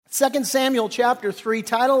2 Samuel chapter 3,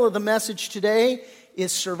 title of the message today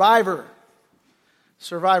is Survivor.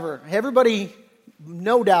 Survivor. Everybody,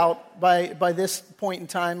 no doubt, by this point in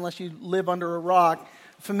time, unless you live under a rock,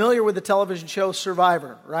 familiar with the television show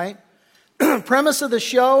Survivor, right? Premise of the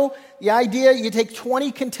show, the idea, you take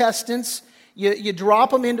 20 contestants, you drop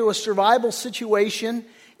them into a survival situation,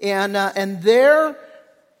 and there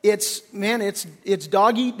it's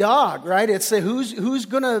dog eat dog, right? It's who's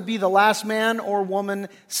going to be the last man or woman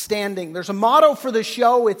standing. There's a motto for the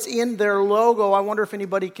show. It's in their logo. I wonder if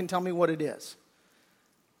anybody can tell me what it is.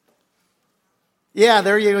 Yeah,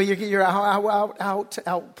 there you go. You're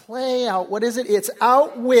outplay, what is it? It's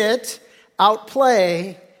outwit,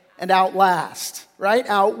 outplay, and outlast, right?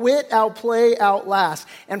 Outwit, outplay, outlast.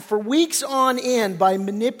 And for weeks on end, by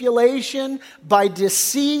manipulation, by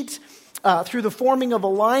deceit, through the forming of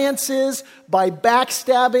alliances, by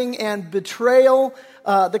backstabbing and betrayal,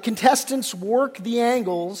 the contestants work the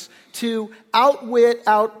angles to outwit,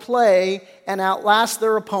 outplay, and outlast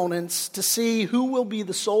their opponents to see who will be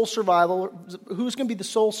the sole survivor, who's going to be the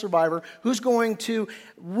sole survivor, who's going to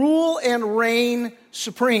rule and reign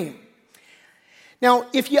supreme. Now,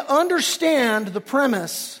 if you understand the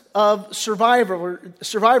premise of Survivor,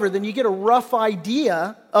 then you get a rough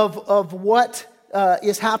idea of what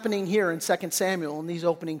is happening here in 2 Samuel in these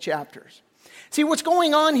opening chapters. See, what's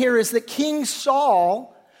going on here is that King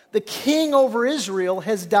Saul, the king over Israel,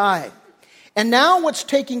 has died. And now what's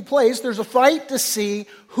taking place, there's a fight to see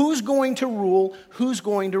who's going to rule, who's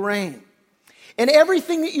going to reign. And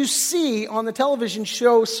everything that you see on the television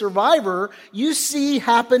show Survivor, you see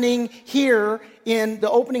happening here in the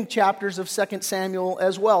opening chapters of 2 Samuel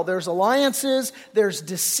as well. There's alliances, there's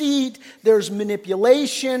deceit, there's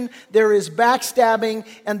manipulation, there is backstabbing,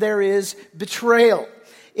 and there is betrayal.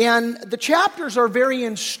 And the chapters are very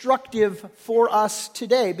instructive for us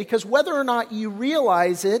today because whether or not you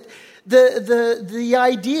realize it, the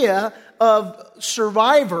idea of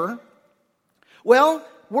Survivor, well,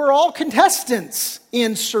 we're all contestants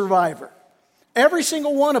in Survivor. Every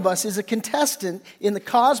single one of us is a contestant in the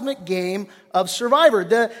cosmic game of Survivor.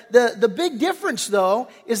 The big difference, though,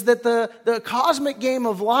 is that the cosmic game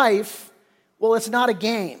of life, well, it's not a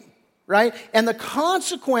game, right? And the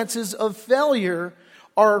consequences of failure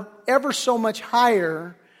are ever so much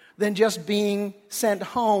higher than just being sent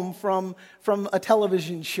home from a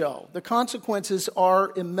television show. The consequences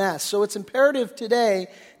are immense. So it's imperative today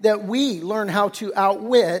that we learn how to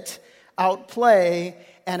outwit, outplay,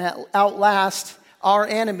 and outlast our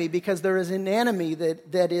enemy, because there is an enemy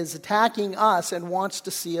that is attacking us and wants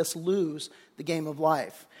to see us lose the game of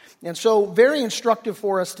life. And so very instructive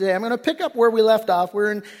for us today. I'm going to pick up where we left off.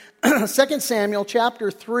 We're in 2 Samuel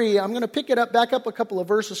chapter 3. I'm going to pick it up, back up a couple of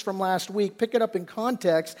verses from last week, pick it up in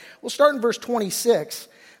context. We'll start in verse 26.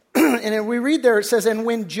 And we read there, it says, "And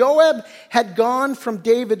when Joab had gone from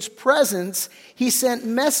David's presence, he sent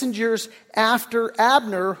messengers after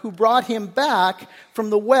Abner, who brought him back from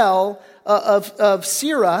the well of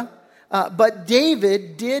Sirah, but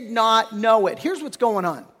David did not know it." Here's what's going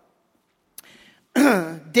on.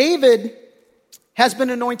 David has been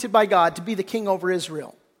anointed by God to be the king over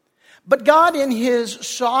Israel. But God, in his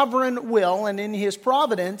sovereign will and in his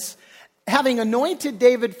providence, having anointed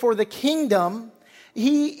David for the kingdom,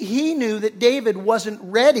 he knew that David wasn't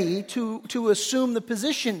ready to assume the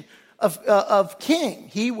position of king.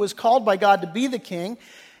 He was called by God to be the king.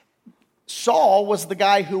 Saul was the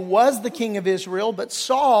guy who was the king of Israel, but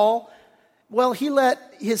Saul, well, he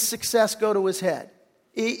let his success go to his head.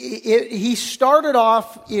 He started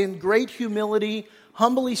off in great humility,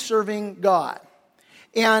 humbly serving God,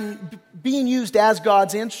 and being used as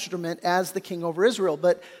God's instrument as the king over Israel.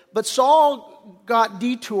 But Saul got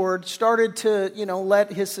detoured, started to,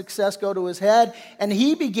 let his success go to his head, and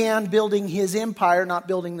he began building his empire, not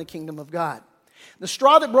building the kingdom of God. The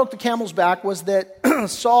straw that broke the camel's back was that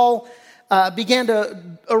Saul began to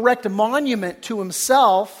erect a monument to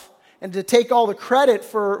himself and to take all the credit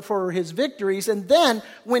for his victories. And then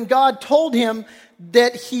when God told him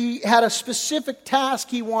that he had a specific task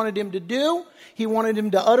he wanted him to do, he wanted him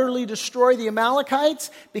to utterly destroy the Amalekites,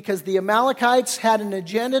 because the Amalekites had an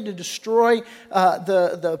agenda to destroy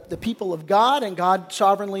the people of God, and God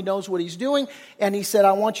sovereignly knows what he's doing. And he said,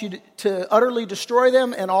 "I want you to utterly destroy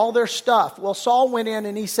them and all their stuff." Well, Saul went in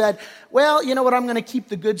and he said, "Well, you know what, I'm going to keep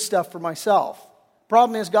the good stuff for myself."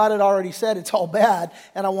 Problem is, God had already said it's all bad,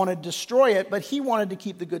 and I want to destroy it, but he wanted to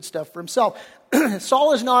keep the good stuff for himself.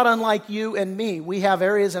 Saul is not unlike you and me. We have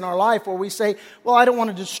areas in our life where we say, well, I don't want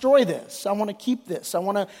to destroy this. I want to keep this. I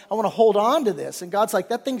want to hold on to this. And God's like,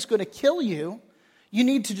 that thing's going to kill you. You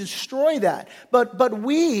need to destroy that. But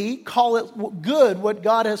we call it good what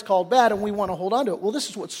God has called bad, and we want to hold on to it. Well, this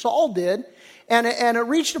is what Saul did. And it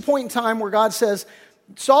reached a point in time where God says,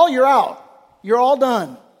 Saul, you're out. You're all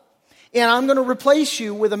done. And I'm going to replace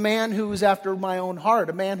you with a man who is after my own heart,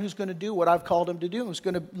 a man who's going to do what I've called him to do, who's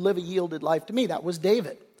going to live a yielded life to me. That was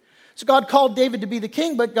David. So God called David to be the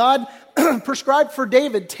king, but God prescribed for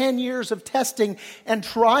David 10 years of testing and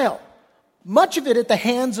trial. Much of it at the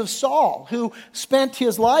hands of Saul, who spent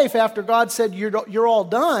his life after God said, you're all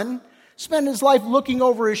done, spent his life looking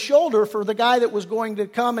over his shoulder for the guy that was going to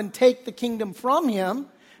come and take the kingdom from him.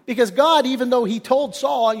 Because God, even though he told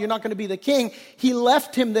Saul, you're not going to be the king, he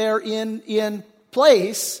left him there in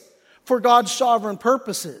place for God's sovereign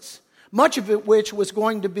purposes. Much of it which was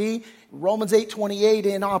going to be Romans 8:28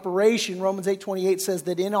 in operation. Romans 8:28 says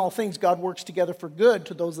that in all things God works together for good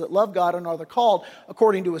to those that love God and are the called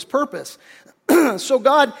according to his purpose. So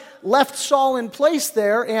God left Saul in place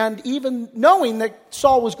there, and even knowing that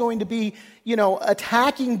Saul was going to be,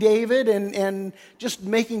 attacking David and just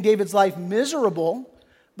making David's life miserable,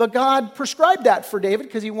 but God prescribed that for David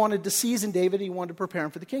because he wanted to season David, he wanted to prepare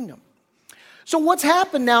him for the kingdom. So what's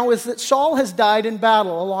happened now is that Saul has died in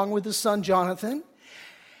battle along with his son Jonathan.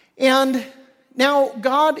 And now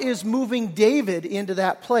God is moving David into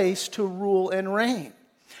that place to rule and reign.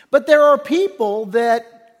 But there are people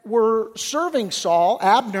that were serving Saul.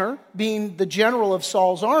 Abner, being the general of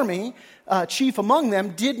Saul's army, chief among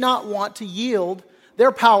them, did not want to yield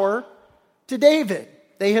their power to David.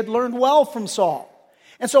 They had learned well from Saul.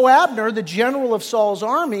 And so Abner, the general of Saul's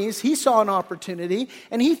armies, he saw an opportunity,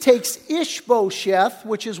 and he takes Ishbosheth,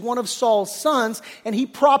 which is one of Saul's sons, and he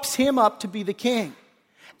props him up to be the king.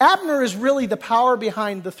 Abner is really the power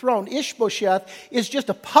behind the throne. Ishbosheth is just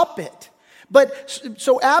a puppet. But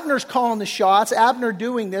so Abner's calling the shots, Abner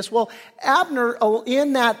doing this. Well, Abner,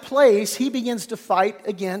 in that place, he begins to fight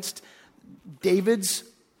against David's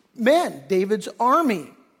men, David's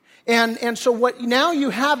army. And so what now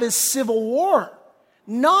you have is civil war.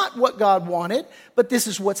 Not what God wanted, but this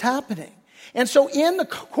is what's happening. And so in the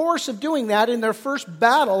course of doing that, in their first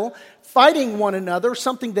battle, fighting one another,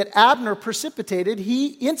 something that Abner precipitated, he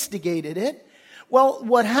instigated it. Well,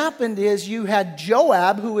 what happened is you had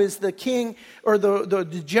Joab, who is the king, or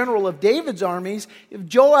the general of David's armies,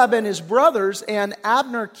 Joab and his brothers, and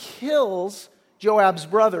Abner kills Joab's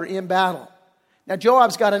brother in battle. Now,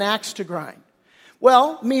 Joab's got an axe to grind.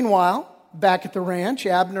 Well, meanwhile, back at the ranch,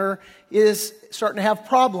 Abner is starting to have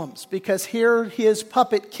problems because here his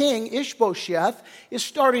puppet king, Ishbosheth, is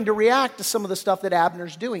starting to react to some of the stuff that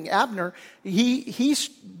Abner's doing. Abner, he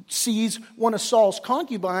sees one of Saul's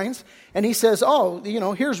concubines and he says,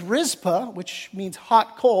 here's Rizpah, which means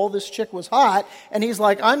hot coal. This chick was hot. And he's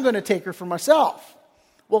like, I'm going to take her for myself.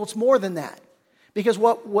 Well, it's more than that, because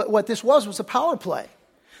what this was a power play.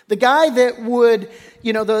 The guy that would,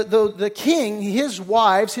 the king, his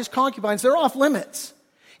wives, his concubines, they're off limits.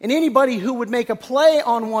 And anybody who would make a play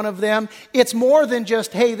on one of them, it's more than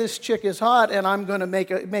just, hey, this chick is hot and I'm going to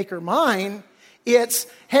make her mine. It's,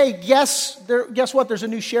 hey, guess what? There's a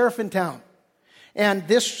new sheriff in town. And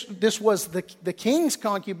this was the king's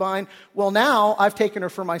concubine. Well, now I've taken her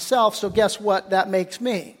for myself, so guess what? That makes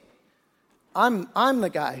me. I'm the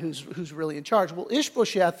guy who's really in charge. Well,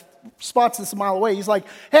 Ishbosheth spots this a mile away. He's like,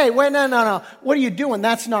 hey, wait, no. What are you doing?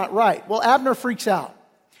 That's not right. Well, Abner freaks out.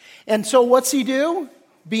 And so what's he do?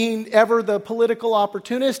 Being ever the political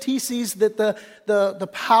opportunist, he sees that the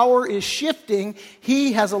power is shifting.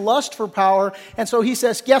 He has a lust for power. And so he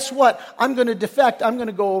says, guess what? I'm going to defect. I'm going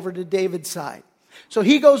to go over to David's side. So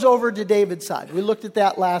he goes over to David's side. We looked at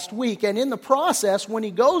that last week. And in the process, when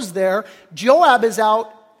he goes there, Joab is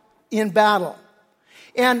out in battle.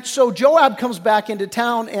 And so Joab comes back into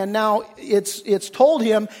town, and now it's told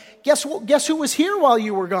him, guess who was here while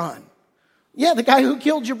you were gone? Yeah, the guy who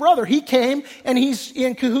killed your brother. He came, and he's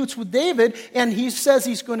in cahoots with David, and he says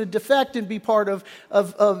he's going to defect and be part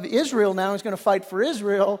of Israel now. He's going to fight for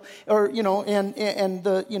Israel, or,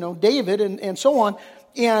 David, and so on,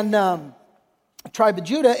 and tribe of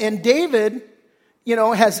Judah. And David,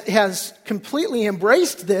 has completely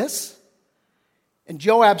embraced this. And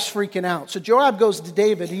Joab's freaking out. So Joab goes to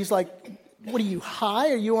David. He's like, what are you,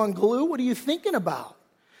 high? Are you on glue? What are you thinking about?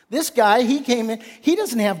 This guy, he came in. He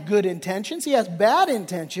doesn't have good intentions. He has bad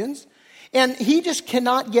intentions. And he just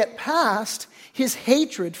cannot get past his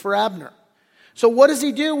hatred for Abner. So what does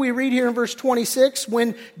he do? We read here in verse 26,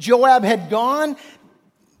 when Joab had gone,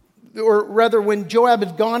 or rather when Joab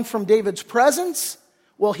had gone from David's presence,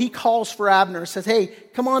 well, he calls for Abner and says, hey,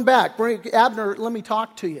 come on back. Bring Abner, let me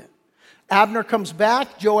talk to you. Abner comes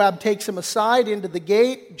back. Joab takes him aside into the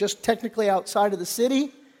gate, just technically outside of the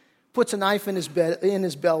city. puts a knife in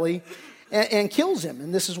his belly, and kills him.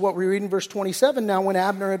 And this is what we read in verse 27. Now when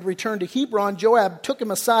Abner had returned to Hebron, Joab took him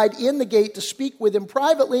aside in the gate to speak with him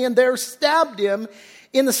privately, and there stabbed him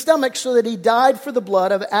in the stomach so that he died for the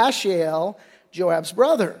blood of Asahel, Joab's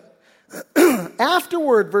brother.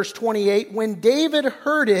 Afterward, verse 28, when David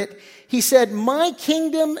heard it, he said, my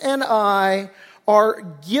kingdom and I are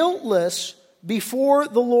guiltless before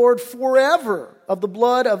the Lord forever of the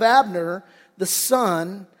blood of Abner, the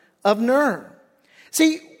son of Ner.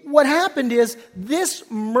 See, what happened is this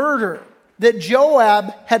murder that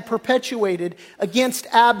Joab had perpetuated against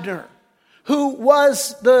Abner, who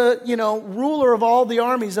was the, ruler of all the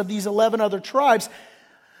armies of these 11 other tribes,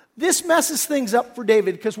 this messes things up for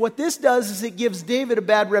David, because what this does is it gives David a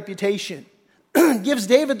bad reputation. It gives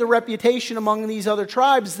David the reputation among these other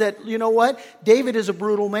tribes that, you know what? David is a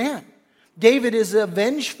brutal man. David is a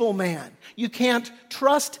vengeful man. You can't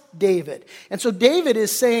trust David. And so David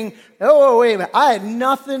is saying, oh, wait a minute, I had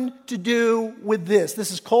nothing to do with this.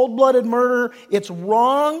 This is cold-blooded murder. It's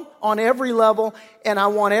wrong on every level, and I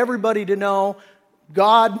want everybody to know,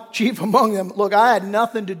 God, chief among them, look, I had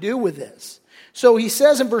nothing to do with this. So he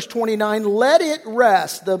says in verse 29, let it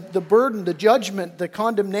rest, the burden, the judgment, the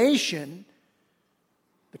condemnation,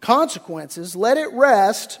 the consequences, let it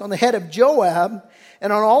rest on the head of Joab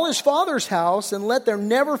and on all his father's house, and let there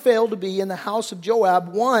never fail to be in the house of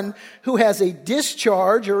Joab one who has a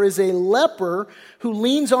discharge or is a leper, who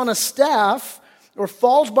leans on a staff or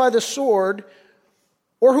falls by the sword,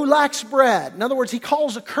 or who lacks bread. In other words, he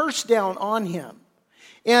calls a curse down on him.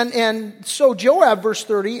 And so Joab, verse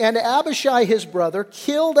 30, and Abishai his brother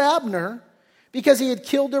killed Abner because he had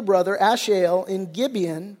killed their brother Asahel in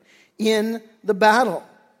Gibeon in the battle.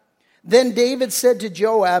 Then David said to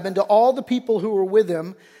Joab and to all the people who were with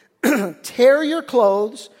him, tear your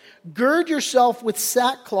clothes, gird yourself with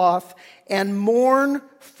sackcloth, and mourn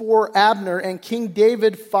for Abner. And King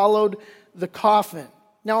David followed the coffin.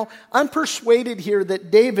 Now, I'm persuaded here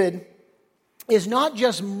that David is not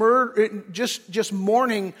just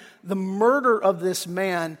mourning the murder of this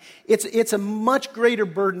man. It's a much greater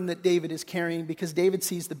burden that David is carrying, because David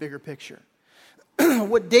sees the bigger picture.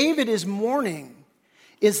 What David is mourning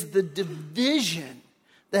is the division,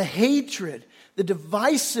 the hatred, the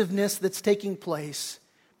divisiveness that's taking place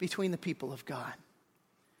between the people of God.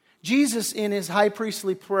 Jesus, in his high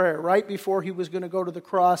priestly prayer, right before he was going to go to the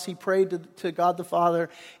cross, he prayed to God the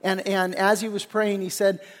Father. And as he was praying, he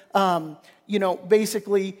said,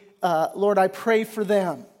 basically, Lord, I pray for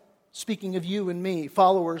them, speaking of you and me,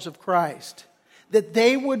 followers of Christ, that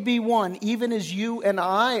they would be one, even as you and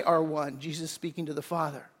I are one, Jesus speaking to the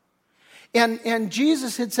Father. And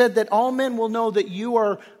Jesus had said that all men will know that you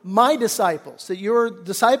are my disciples, that you're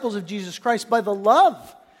disciples of Jesus Christ by the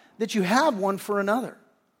love that you have one for another.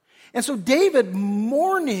 And so David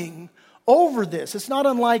mourning over this. It's not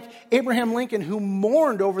unlike Abraham Lincoln, who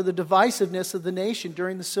mourned over the divisiveness of the nation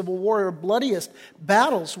during the Civil War, or bloodiest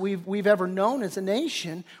battles we've ever known as a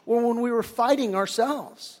nation, or when we were fighting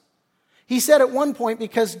ourselves. He said at one point,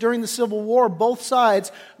 because during the Civil War, both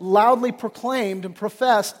sides loudly proclaimed and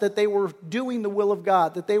professed that they were doing the will of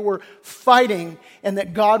God, that they were fighting, and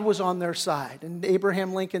that God was on their side. And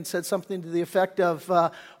Abraham Lincoln said something to the effect of,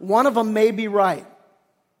 one of them may be right.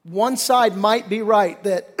 One side might be right,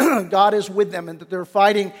 that God is with them and that they're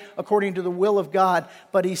fighting according to the will of God.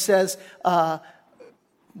 But he says,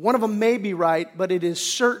 one of them may be right, but it is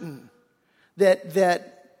certain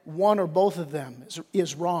that one or both of them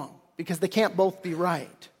is wrong, because they can't both be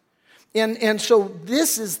right. And so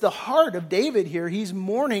this is the heart of David here. He's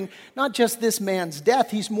mourning not just this man's death,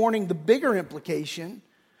 he's mourning the bigger implication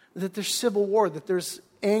that there's civil war, that there's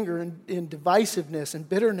anger and divisiveness and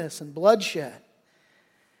bitterness and bloodshed.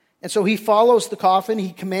 And so he follows the coffin.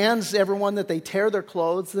 He commands everyone that they tear their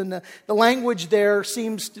clothes. And the language there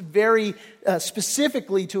seems very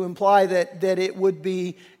specifically to imply that it would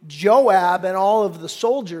be Joab and all of the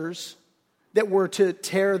soldiers that were to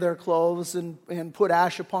tear their clothes and put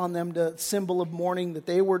ash upon them, to symbol of mourning, that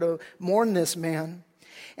they were to mourn this man.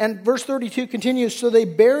 And verse 32 continues, so they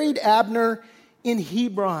buried Abner in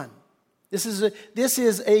Hebron. This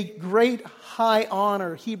is a great high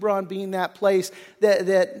honor, Hebron being that place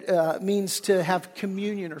that means to have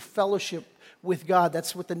communion or fellowship with God.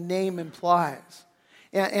 That's what the name implies.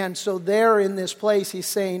 And so there in this place, he's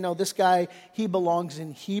saying, no, this guy, he belongs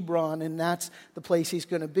in Hebron, and that's the place he's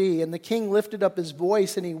going to be. And the king lifted up his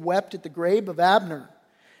voice, and he wept at the grave of Abner.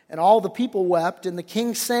 And all the people wept, and the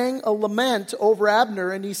king sang a lament over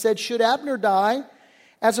Abner, and he said, should Abner die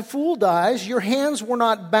as a fool dies? Your hands were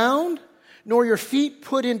not bound, nor your feet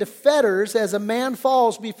put into fetters. As a man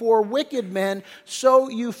falls before wicked men, so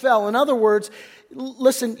you fell. In other words,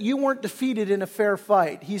 listen, you weren't defeated in a fair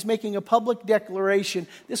fight. He's making a public declaration.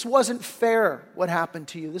 This wasn't fair what happened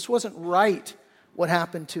to you. This wasn't right what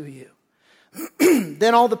happened to you.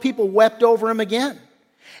 Then all the people wept over him again.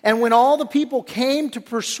 And when all the people came to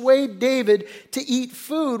persuade David to eat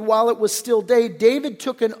food while it was still day, David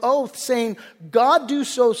took an oath saying, God do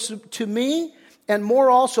so to me, and more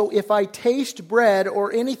also if I taste bread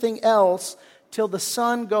or anything else till the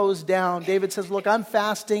sun goes down. David says, look, I'm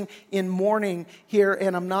fasting in mourning here,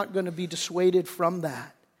 and I'm not going to be dissuaded from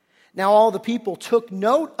that. Now all the people took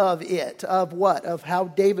note of it, of what? Of how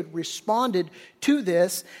David responded to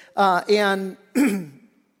this, and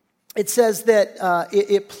it says that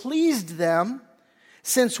it pleased them,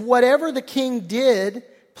 since whatever the king did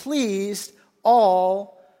pleased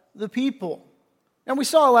all the people. And we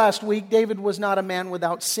saw last week, David was not a man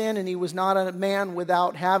without sin, and he was not a man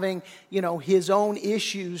without having, his own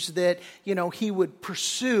issues that, he would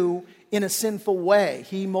pursue in a sinful way.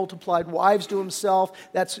 He multiplied wives to himself.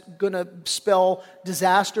 That's going to spell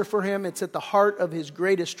disaster for him. It's at the heart of his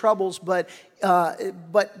greatest troubles. But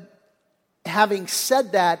having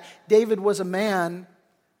said that, David was a man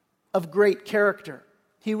of great character.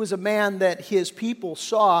 He was a man that his people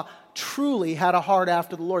saw truly had a heart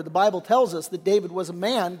after the Lord. The Bible tells us that David was a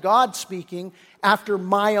man, God speaking, after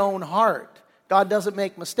my own heart. God doesn't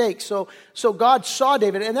make mistakes. So God saw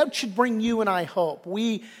David, and that should bring you and I hope.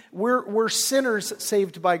 We're sinners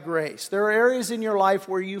saved by grace. There are areas in your life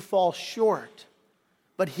where you fall short,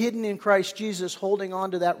 but hidden in Christ Jesus, holding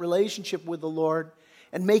on to that relationship with the Lord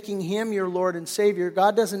and making Him your Lord and Savior.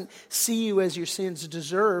 God doesn't see you as your sins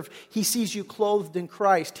deserve. He sees you clothed in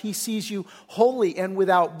Christ. He sees you holy and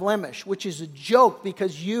without blemish, which is a joke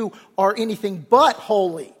because you are anything but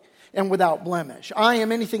holy and without blemish. I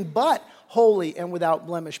am anything but holy and without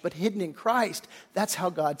blemish, but hidden in Christ. That's how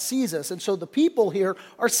God sees us. And so the people here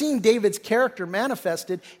are seeing David's character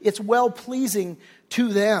manifested. It's well-pleasing to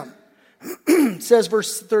them. It says,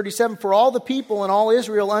 verse 37, for all the people and all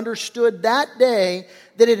Israel understood that day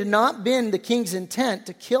that it had not been the king's intent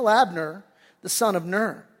to kill Abner, the son of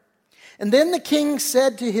Ner. And then the king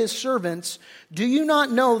said to his servants, do you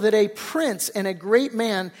not know that a prince and a great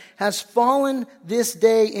man has fallen this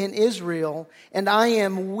day in Israel, and I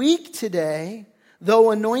am weak today,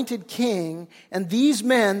 though anointed king, and these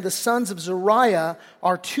men, the sons of Zeruiah,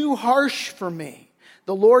 are too harsh for me.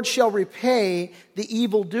 The Lord shall repay the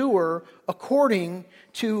evildoer according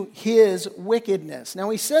to his wickedness. Now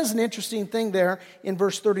he says an interesting thing there in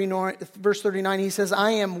verse 39. He says,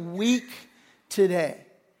 I am weak today.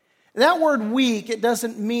 That word weak, it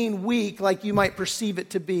doesn't mean weak like you might perceive it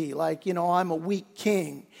to be. Like, I'm a weak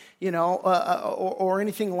king, or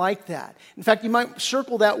anything like that. In fact, you might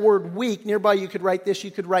circle that word weak. Nearby you could write this.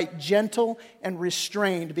 You could write gentle and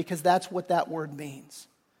restrained, because that's what that word means.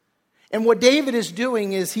 And what David is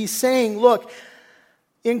doing is he's saying, look,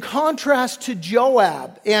 in contrast to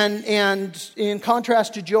Joab and in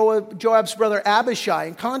contrast to Joab's brother Abishai,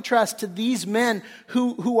 in contrast to these men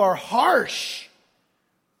who are harsh,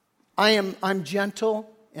 I'm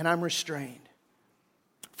gentle and I'm restrained.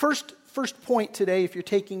 First point today, if you're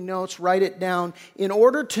taking notes, write it down. In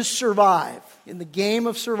order to survive in the game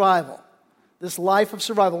of survival, this life of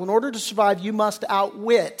survival, in order to survive, you must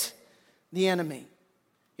outwit the enemy.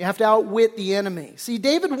 You have to outwit the enemy. See,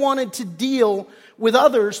 David wanted to deal with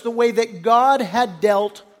others the way that God had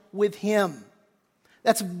dealt with him.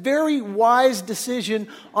 That's a very wise decision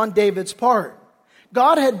on David's part.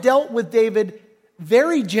 God had dealt with David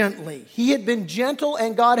very gently. He had been gentle,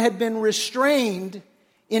 and God had been restrained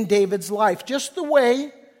in David's life, just the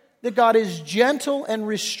way that God is gentle and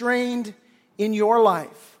restrained in your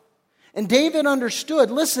life. And David understood,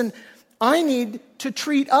 listen, I need to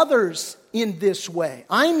treat others in this way.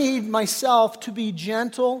 I need myself to be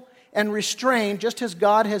gentle and restrained, just as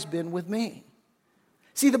God has been with me.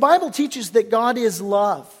 See, the Bible teaches that God is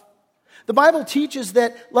love. The Bible teaches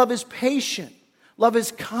that love is patient, love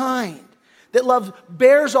is kind, that love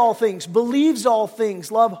bears all things, believes all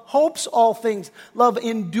things, love hopes all things, love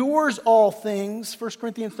endures all things. 1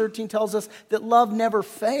 Corinthians 13 tells us that love never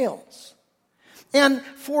fails. And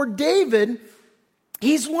for David,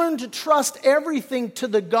 he's learned to trust everything to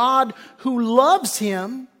the God who loves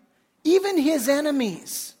him, even his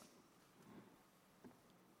enemies.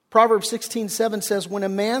 Proverbs 16:7 says, when a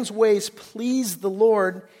man's ways please the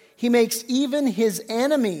Lord, he makes even his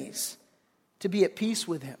enemies to be at peace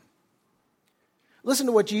with him. Listen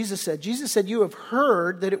to what Jesus said. Jesus said, you have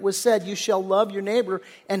heard that it was said, you shall love your neighbor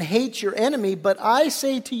and hate your enemy. But I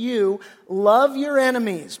say to you, love your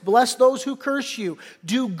enemies. Bless those who curse you.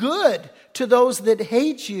 Do good to those that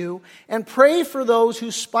hate you. And pray for those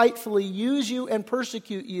who spitefully use you and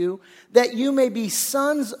persecute you, that you may be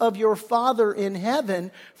sons of your Father in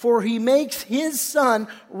heaven. For he makes his sun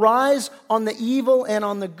rise on the evil and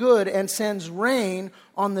on the good, and sends rain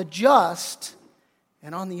on the just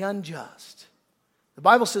and on the unjust. The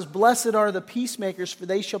Bible says, blessed are the peacemakers, for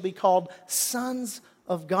they shall be called sons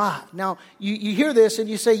of God. Now, you hear this and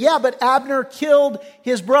you say, yeah, but Abner killed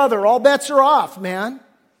his brother. All bets are off, man.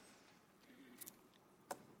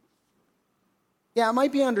 Yeah, it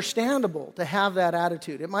might be understandable to have that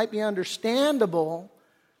attitude. It might be understandable,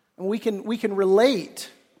 and we can relate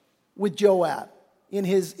with Joab in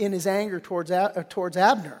his anger towards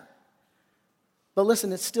Abner. But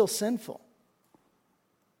listen, it's still sinful.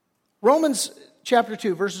 Romans chapter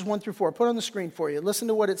 2, verses 1 through 4. Put on the screen for you. Listen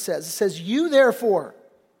to what it says. It says, you therefore,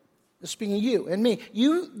 speaking of you and me,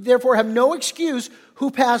 you therefore have no excuse who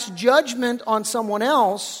pass judgment on someone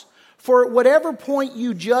else. For at whatever point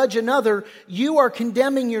you judge another, you are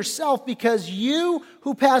condemning yourself, because you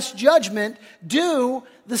who pass judgment do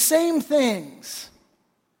the same things.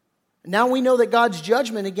 Now we know that God's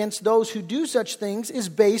judgment against those who do such things is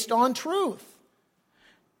based on truth.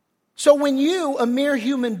 So when you, a mere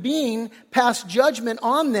human being, pass judgment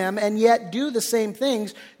on them and yet do the same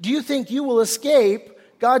things, do you think you will escape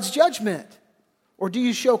God's judgment? Or do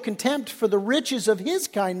you show contempt for the riches of his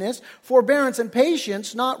kindness, forbearance, and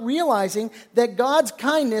patience, not realizing that God's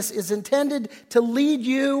kindness is intended to lead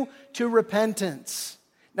you to repentance?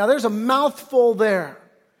 Now there's a mouthful there.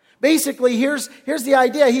 Basically, here's the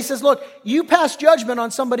idea. He says, look, you pass judgment on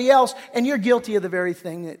somebody else, and you're guilty of the very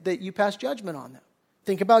thing that you pass judgment on them.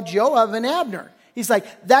 Think about Joab and Abner. He's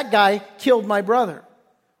like, that guy killed my brother.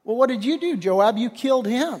 Well, what did you do, Joab? You killed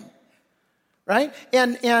him. Right?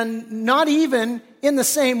 And not even in the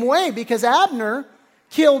same way, because Abner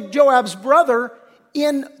killed Joab's brother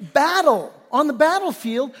in battle. On the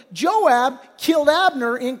battlefield, Joab killed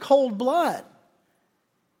Abner in cold blood.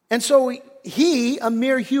 And so he, a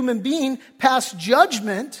mere human being, passed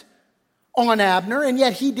judgment on Abner, and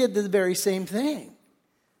yet he did the very same thing.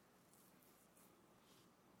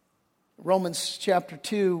 Romans chapter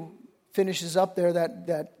 2 finishes up there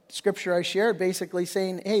that scripture I shared, basically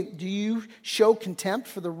saying, hey, do you show contempt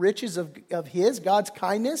for the riches of God's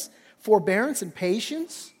kindness, forbearance, and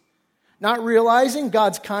patience? Not realizing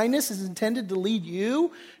God's kindness is intended to lead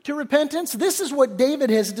you to repentance? This is what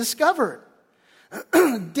David has discovered.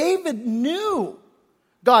 David knew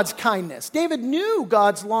God's kindness. David knew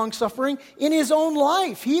God's long-suffering in his own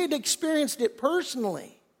life. He had experienced it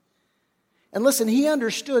personally. And listen, he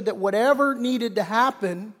understood that whatever needed to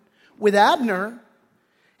happen with Abner,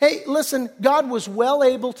 hey, listen, God was well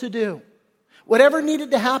able to do. Whatever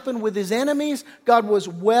needed to happen with his enemies, God was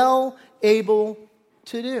well able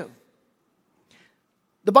to do.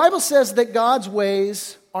 The Bible says that God's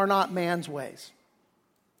ways are not man's ways.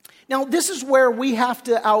 Now, this is where we have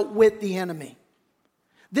to outwit the enemy.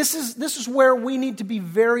 This is where we need to be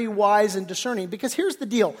very wise and discerning, because here's the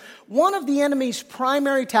deal. One of the enemy's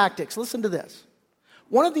primary tactics, listen to this.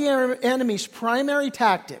 One of the enemy's primary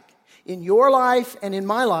tactic in your life and in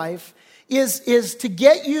my life is to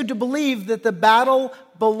get you to believe that the battle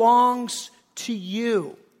belongs to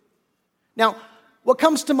you. Now, what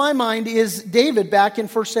comes to my mind is David back in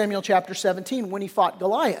 1 Samuel chapter 17 when he fought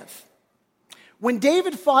Goliath. When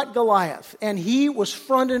David fought Goliath, and he was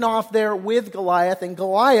fronting off there with Goliath, and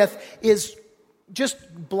Goliath is just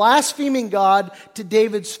blaspheming God to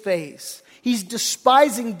David's face. He's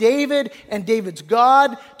despising David and David's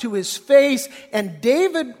God to his face, and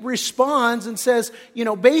David responds and says,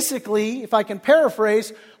 basically, if I can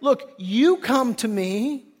paraphrase, look, you come to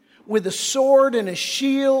me with a sword and a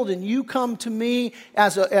shield, and you come to me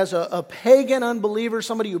as a pagan unbeliever,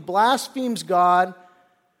 somebody who blasphemes God,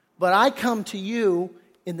 but I come to you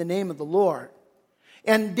in the name of the Lord.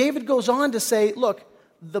 And David goes on to say, look,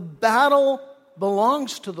 the battle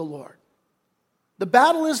belongs to the Lord. The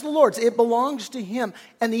battle is the Lord's. It belongs to him.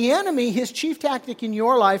 And the enemy, his chief tactic in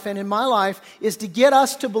your life and in my life, is to get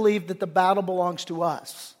us to believe that the battle belongs to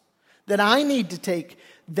us, that I need to take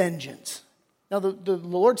vengeance. Now, the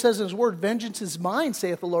Lord says in his word, vengeance is mine,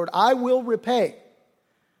 saith the Lord, I will repay.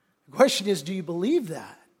 The question is, do you believe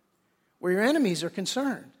that where your enemies are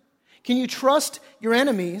concerned? Can you trust your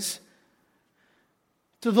enemies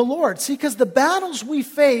to the Lord? See, because the battles we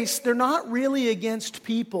face, they're not really against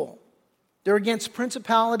people. They're against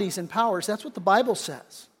principalities and powers. That's what the Bible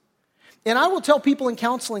says. And I will tell people in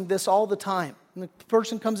counseling this all the time. and the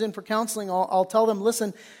person comes in for counseling, I'll tell them,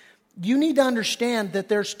 listen, you need to understand that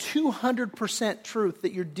there's 200% truth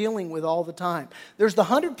that you're dealing with all the time. There's the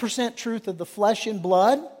 100% truth of the flesh and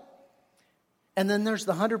blood, and then there's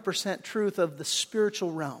the 100% truth of the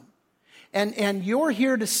spiritual realm. And you're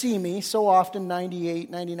here to see me. So often,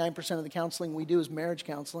 99% of the counseling we do is marriage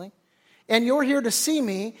counseling. And you're here to see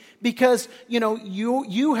me because,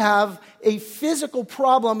 you have a physical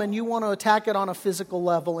problem and you want to attack it on a physical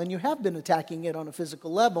level. And you have been attacking it on a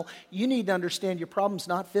physical level. You need to understand your problem's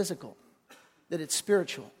not physical, that it's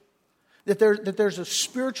spiritual. That there's a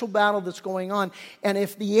spiritual battle that's going on. And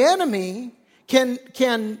if the enemy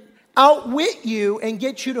can outwit you and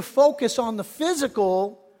get you to focus on the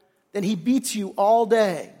physical, then he beats you all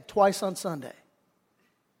day, twice on Sunday.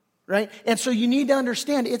 Right? And so you need to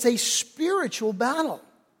understand it's a spiritual battle.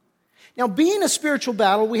 Now, being a spiritual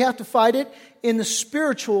battle, we have to fight it in the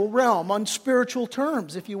spiritual realm, on spiritual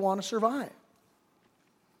terms, if you want to survive.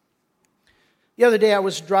 The other day I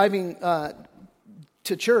was driving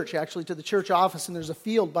to church, actually to the church office, and there's a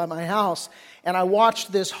field by my house, and I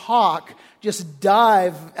watched this hawk just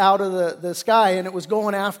dive out of the sky, and it was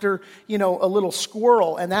going after, a little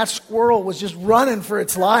squirrel, and that squirrel was just running for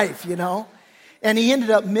its life, and he ended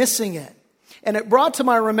up missing it. And it brought to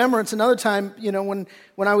my remembrance another time, when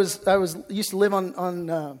I used to live on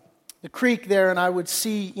the creek there, and I would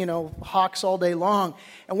see, hawks all day long.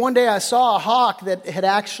 And one day I saw a hawk that had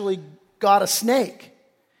actually got a snake.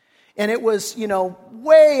 And it was,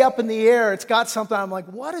 way up in the air. It's got something. I'm like,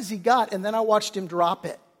 what has he got? And then I watched him drop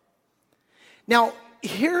it. Now,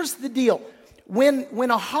 here's the deal. When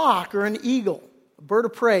a hawk or an eagle, a bird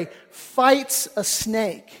of prey, fights a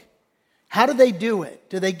snake, how do they do it?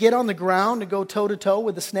 Do they get on the ground and go toe-to-toe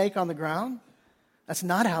with the snake on the ground? That's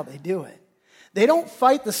not how they do it. They don't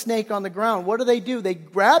fight the snake on the ground. What do? They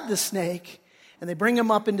grab the snake and they bring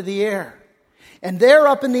him up into the air. And there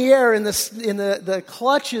up in the air in the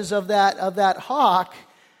clutches of that hawk,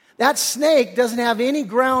 that snake doesn't have any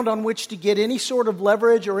ground on which to get any sort of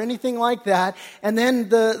leverage or anything like that. And then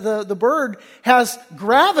the bird has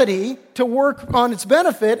gravity to work on its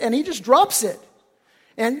benefit, and he just drops it.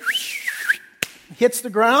 And hits the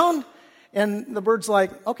ground, and the bird's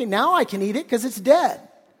like, okay, now I can eat it because it's dead,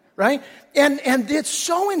 right? And it's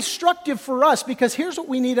so instructive for us because here's what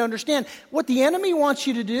we need to understand. What the enemy wants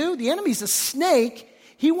you to do, the enemy's a snake.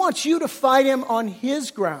 He wants you to fight him on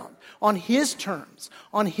his ground, on his terms,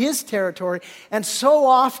 on his territory. And so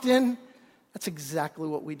often, that's exactly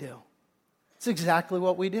what we do. It's exactly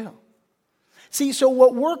what we do. See, so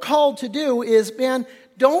what we're called to do is,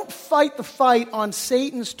 don't fight the fight on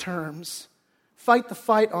Satan's terms. Fight the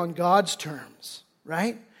fight on God's terms,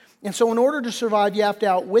 right? And so in order to survive, you have to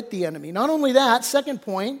outwit the enemy. Not only that, second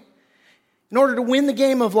point, in order to win the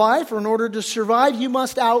game of life or in order to survive, you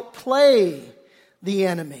must outplay the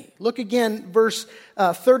enemy. Look again, verse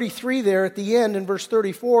 33 there at the end, in verse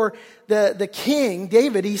 34, the king,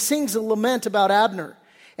 David, he sings a lament about Abner.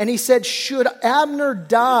 And he said, should Abner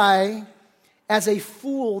die as a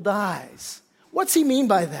fool dies? What's he mean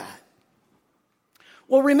by that?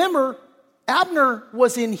 Well, remember, Abner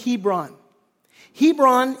was in Hebron.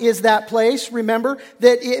 Hebron is that place, remember,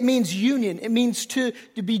 that it means union. It means to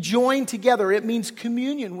be joined together. It means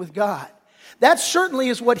communion with God. That certainly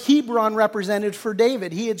is what Hebron represented for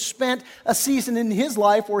David. He had spent a season in his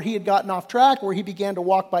life where he had gotten off track, where he began to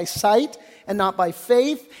walk by sight and not by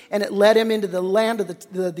faith, and it led him into the land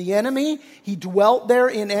of the enemy. He dwelt there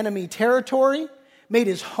in enemy territory, made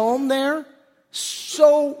his home there.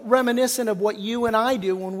 So reminiscent of what you and I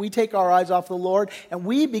do when we take our eyes off the Lord and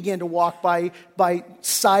we begin to walk by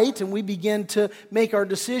sight and we begin to make our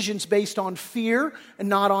decisions based on fear and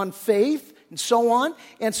not on faith and so on.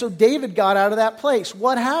 And so David got out of that place.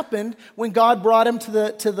 What happened when God brought him to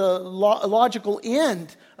the logical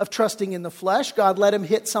end of trusting in the flesh? God let him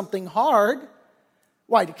hit something hard.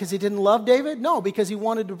 Why? Because he didn't love David? No, because he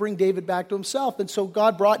wanted to bring David back to himself. And so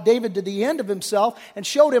God brought David to the end of himself and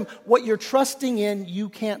showed him what you're trusting in, you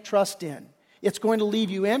can't trust in. It's going to leave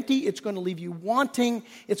you empty. It's going to leave you wanting.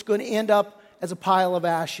 It's going to end up as a pile of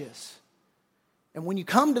ashes. And when you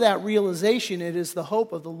come to that realization, it is the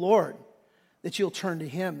hope of the Lord that you'll turn to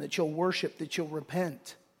him, that you'll worship, that you'll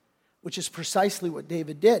repent, which is precisely what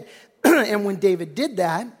David did. And when David did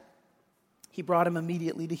that, he brought him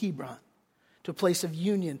immediately to Hebron, to a place of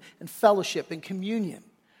union and fellowship and communion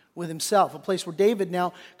with himself, a place where David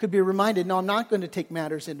now could be reminded, no, I'm not going to take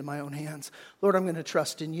matters into my own hands. Lord, I'm going to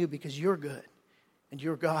trust in you because you're good and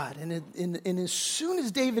you're God. And as soon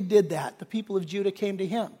as David did that, the people of Judah came to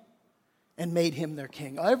him and made him their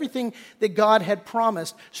king. Everything that God had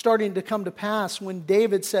promised starting to come to pass when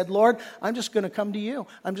David said, Lord, I'm just going to come to you.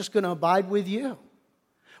 I'm just going to abide with you.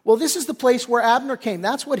 Well, this is the place where Abner came.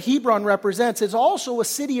 That's what Hebron represents. It's also a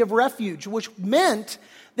city of refuge, which meant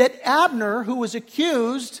that Abner, who was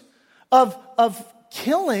accused of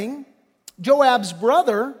killing Joab's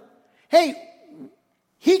brother, hey,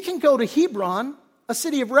 he can go to Hebron, a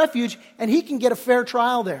city of refuge, and he can get a fair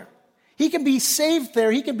trial there. He can be saved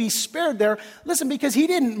there. He can be spared there. Listen, because he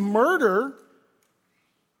didn't murder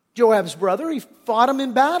Joab's brother. He fought him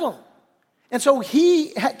in battle. And so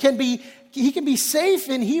he can be safe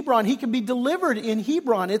in Hebron. He can be delivered in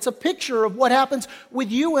Hebron. It's a picture of what happens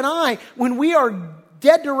with you and I when we are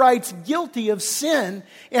dead to rights, guilty of sin.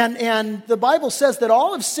 And the Bible says that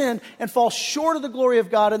all have sinned and fall short of the glory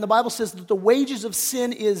of God. And the Bible says that the wages of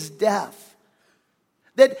sin is death.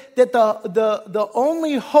 That the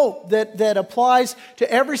only hope that applies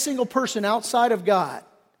to every single person outside of God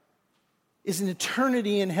is an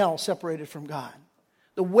eternity in hell separated from God.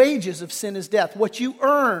 The wages of sin is death. What you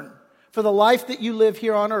earn for the life that you live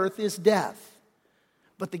here on earth is death.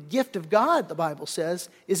 But the gift of God, the Bible says,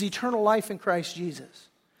 is eternal life in Christ Jesus.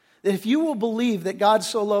 That if you will believe that God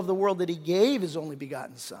so loved the world that he gave his only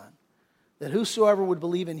begotten Son, that whosoever would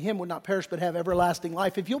believe in him would not perish but have everlasting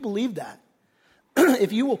life, if you'll believe that,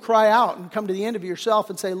 if you will cry out and come to the end of yourself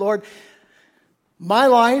and say, Lord, my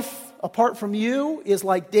life apart from you is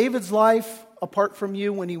like David's life apart from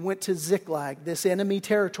you when he went to Ziklag, this enemy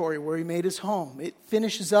territory where he made his home. It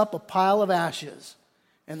finishes up a pile of ashes,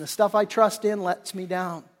 and the stuff I trust in lets me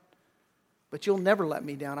down. But you'll never let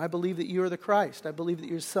me down. I believe that you are the Christ. I believe that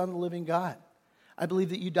you're the Son of the living God. I believe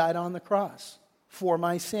that you died on the cross for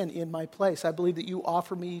my sin in my place. I believe that you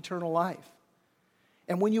offer me eternal life.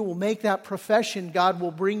 And when you will make that profession, God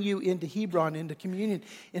will bring you into Hebron, into communion,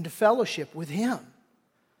 into fellowship with him.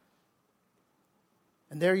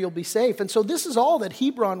 And there you'll be safe. And so this is all that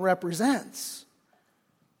Hebron represents.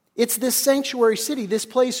 It's this sanctuary city, this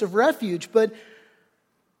place of refuge. But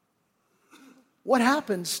what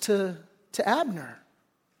happens to Abner?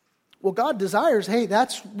 Well, God desires, hey,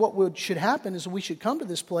 that's what should happen, is we should come to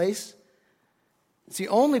this place. It's the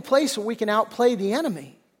only place where we can outplay the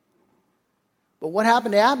enemy. But what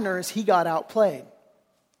happened to Abner is he got outplayed.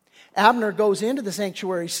 Abner goes into the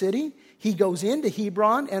sanctuary city. He goes into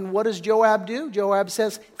Hebron. And what does Joab do? Joab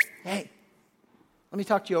says, hey, let me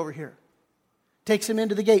talk to you over here. Takes him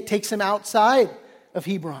into the gate. Takes him outside of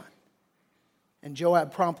Hebron. And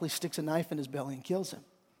Joab promptly sticks a knife in his belly and kills him.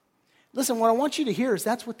 Listen, what I want you to hear is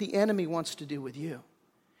that's what the enemy wants to do with you.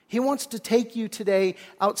 He wants to take you today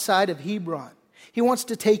outside of Hebron. He wants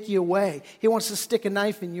to take you away. He wants to stick a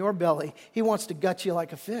knife in your belly. He wants to gut you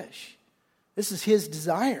like a fish. This is his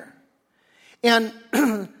desire. And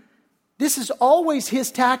this is always his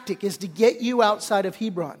tactic, is to get you outside of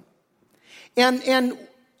Hebron. And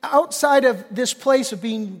outside of this place of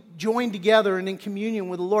being joined together and in communion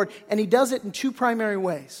with the Lord. And he does it in two primary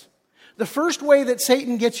ways. The first way that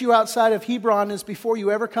Satan gets you outside of Hebron is before you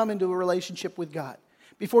ever come into a relationship with God.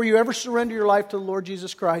 Before you ever surrender your life to the Lord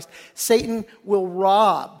Jesus Christ, Satan will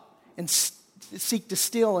rob and seek to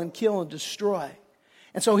steal and kill and destroy.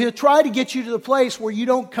 And so he'll try to get you to the place where you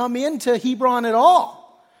don't come into Hebron at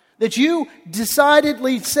all. That you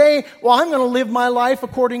decidedly say, well, I'm going to live my life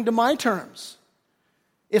according to my terms.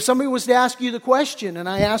 If somebody was to ask you the question, and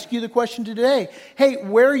I ask you the question today, hey,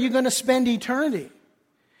 where are you going to spend eternity?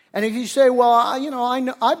 And if you say, well,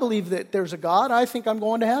 I believe that there's a God, I think I'm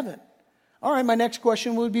going to heaven. All right, my next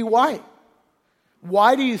question would be why?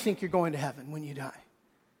 Why do you think you're going to heaven when you die?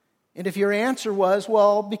 And if your answer was,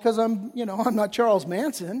 well, because I'm not Charles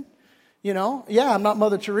Manson, I'm not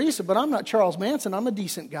Mother Teresa, but I'm not Charles Manson, I'm a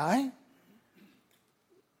decent guy.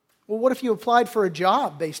 Well, what if you applied for a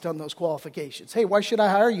job based on those qualifications? Hey, why should I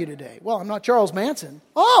hire you today? Well, I'm not Charles Manson.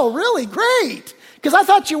 Oh, really? Great. Because I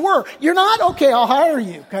thought you were. You're not? Okay, I'll hire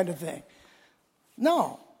you, kind of thing.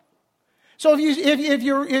 No. So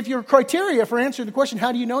if your criteria for answering the question,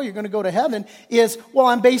 how do you know you're going to go to heaven, is, well,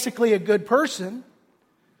 I'm basically a good person,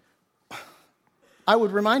 I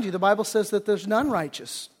would remind you, the Bible says that there's none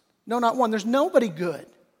righteous. No, not one. There's nobody good.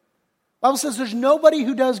 The Bible says there's nobody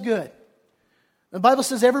who does good. The Bible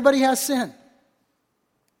says everybody has sin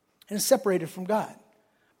and is separated from God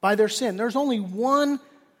by their sin. There's only one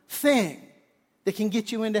thing that can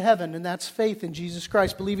get you into heaven, and that's faith in Jesus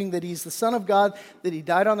Christ, believing that he's the Son of God, that he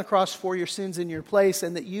died on the cross for your sins in your place,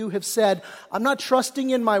 and that you have said, I'm not trusting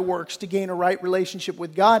in my works to gain a right relationship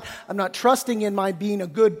with God. I'm not trusting in my being a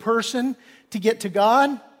good person to get to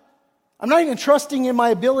God. I'm not even trusting in my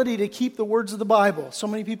ability to keep the words of the Bible. So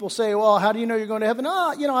many people say, well, how do you know you're going to heaven?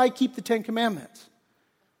 I keep the 10 Commandments.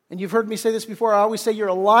 And you've heard me say this before. I always say you're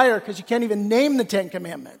a liar because you can't even name the 10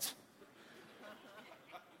 Commandments.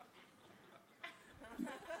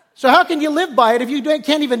 So how can you live by it if you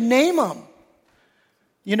can't even name them?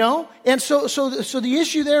 You know? And so the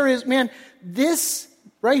issue there is, man, this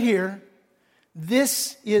right here,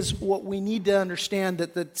 this is what we need to understand,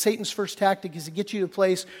 that Satan's first tactic is to get you to a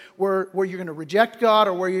place where you're going to reject God,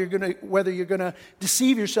 or whether you're going to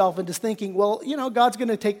deceive yourself into thinking, well, you know, God's going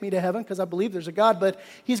to take me to heaven because I believe there's a God, but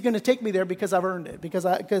He's going to take me there because I've earned it, because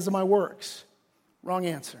of my works. Wrong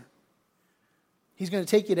answer. He's going to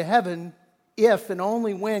take you to heaven if and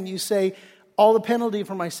only when you say, all the penalty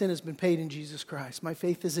for my sin has been paid in Jesus Christ. My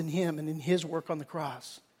faith is in Him and in His work on the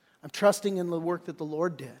cross. I'm trusting in the work that the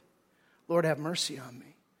Lord did. Lord, have mercy on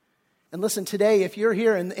me. And listen, today, if you're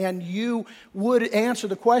here and you would answer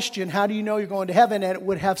the question, how do you know you're going to heaven? And it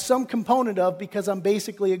would have some component of, because I'm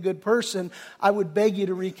basically a good person, I would beg you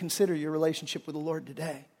to reconsider your relationship with the Lord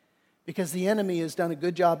today. Because the enemy has done a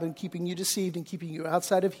good job in keeping you deceived and keeping you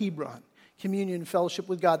outside of Hebron, communion and fellowship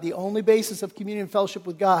with God. The only basis of communion and fellowship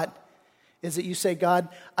with God is that you say, God,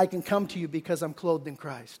 I can come to you because I'm clothed in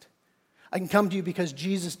Christ. I can come to you because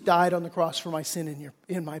Jesus died on the cross for my sin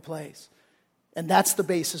in my place. And that's the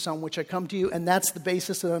basis on which I come to you, and that's the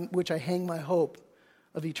basis on which I hang my hope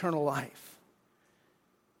of eternal life.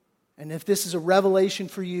 And if this is a revelation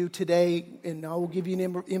for you today, and I will give you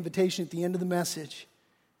an invitation at the end of the message,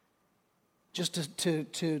 just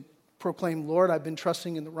to proclaim, Lord, I've been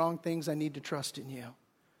trusting in the wrong things, I need to trust in you.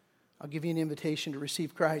 I'll give you an invitation to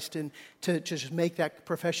receive Christ and to just make that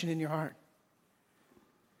profession in your heart.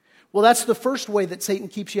 Well, that's the first way that Satan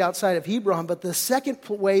keeps you outside of Hebron. But the second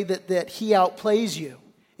way that he outplays you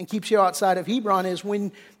and keeps you outside of Hebron is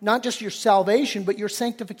when not just your salvation, but your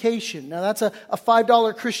sanctification. Now, that's a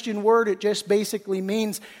 $5 Christian word. It just basically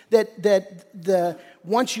means that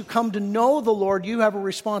once you come to know the Lord, you have a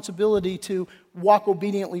responsibility to walk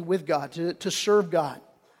obediently with God, to serve God.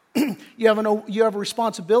 You have a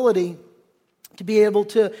responsibility to be able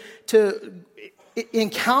to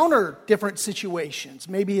encounter different situations.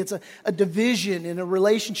 Maybe it's a division in a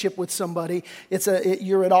relationship with somebody.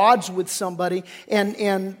 You're at odds with somebody,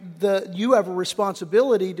 and you have a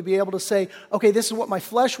responsibility to be able to say, okay, this is what my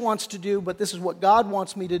flesh wants to do, but this is what God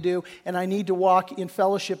wants me to do, and I need to walk in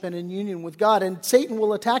fellowship and in union with God. And Satan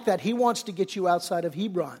will attack that. He wants to get you outside of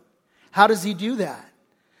Hebron. How does he do that?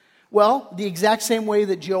 Well, the exact same way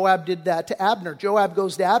that Joab did that to Abner. Joab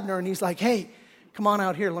goes to Abner and he's like, hey, come on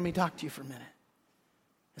out here, let me talk to you for a minute.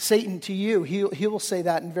 Satan to you, he will say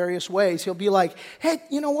that in various ways. He'll be like, hey,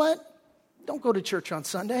 you know what? Don't go to church on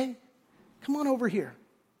Sunday. Come on over here.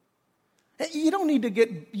 You don't need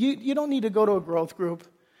to you don't need to go to a growth group.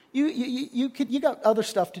 You got other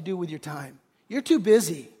stuff to do with your time. You're too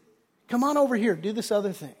busy. Come on over here, do this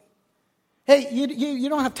other thing. Hey, you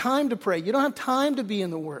don't have time to pray. You don't have time to be in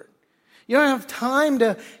the Word. You don't have time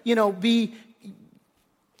to, be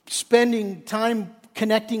spending time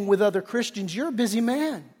connecting with other Christians. You're a busy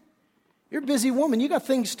man. You're a busy woman. You got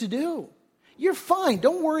things to do. You're fine.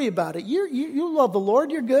 Don't worry about it. You love the Lord.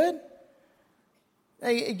 You're good.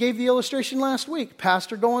 I gave the illustration last week.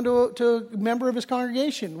 Pastor going to a member of his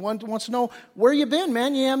congregation wants to know, where you been,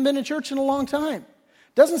 man? You haven't been in church in a long time.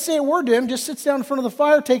 Doesn't say a word to him, just sits down in front of the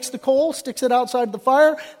fire, takes the coal, sticks it outside the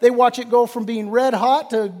fire. They watch it go from being red hot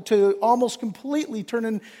to almost completely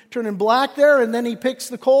turning black there, and then he picks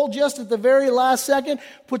the coal just at the very last second,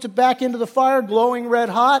 puts it back into the fire, glowing red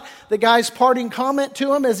hot. The guy's parting comment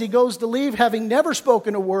to him as he goes to leave, having never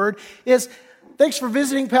spoken a word, is, thanks for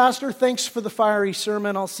visiting, Pastor. Thanks for the fiery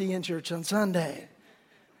sermon. I'll see you in church on Sunday.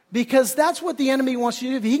 Because that's what the enemy wants you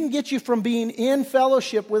to do. If he can get you from being in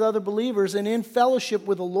fellowship with other believers and in fellowship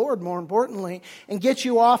with the Lord, more importantly, and get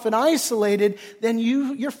you off and isolated, then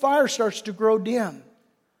your fire starts to grow dim.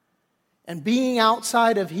 And being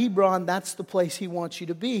outside of Hebron, that's the place he wants you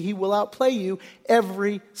to be. He will outplay you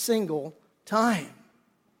every single time.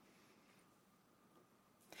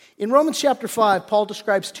 In Romans chapter 5, Paul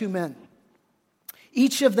describes two men,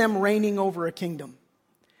 each of them reigning over a kingdom.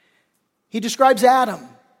 He describes Adam,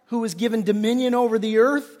 who was given dominion over the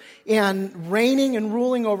earth and reigning and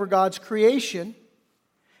ruling over God's creation.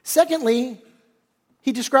 Secondly,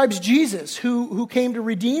 he describes Jesus, who came to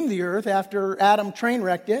redeem the earth after Adam train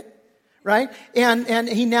wrecked it, right? And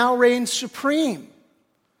he now reigns supreme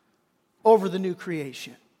over the new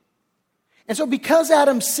creation. And so because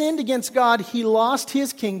Adam sinned against God, he lost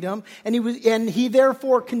his kingdom, and he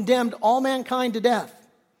therefore condemned all mankind to death.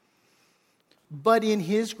 But in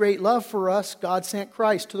his great love for us, God sent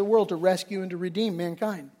Christ to the world to rescue and to redeem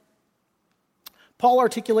mankind. Paul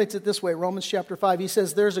articulates it this way, Romans chapter 5. He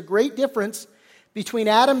says, there's a great difference between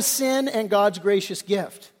Adam's sin and God's gracious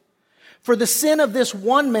gift. For the sin of this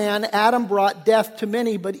one man, Adam, brought death to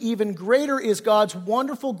many, but even greater is God's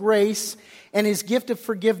wonderful grace and his gift of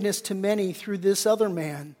forgiveness to many through this other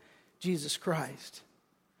man, Jesus Christ.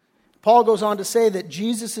 Paul goes on to say that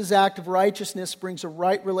Jesus' act of righteousness brings a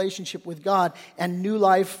right relationship with God and new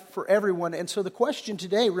life for everyone. And so the question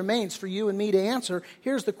today remains for you and me to answer.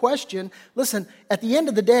 Here's the question. Listen, at the end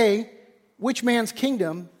of the day, which man's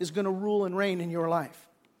kingdom is going to rule and reign in your life?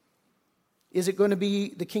 Is it going to be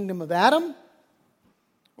the kingdom of Adam?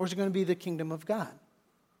 Or is it going to be the kingdom of God?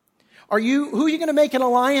 Who are you going to make an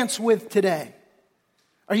alliance with today?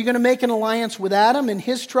 Are you going to make an alliance with Adam and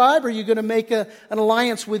his tribe? Or are you going to make an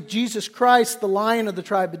alliance with Jesus Christ, the Lion of the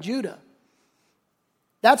tribe of Judah?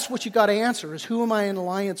 That's what you got to answer, is who am I in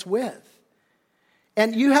alliance with?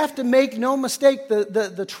 And you have to make no mistake,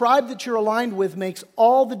 the tribe that you're aligned with makes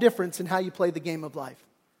all the difference in how you play the game of life.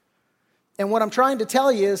 And what I'm trying to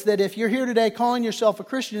tell you is that if you're here today calling yourself a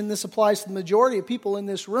Christian, and this applies to the majority of people in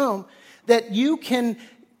this room, that you can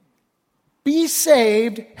be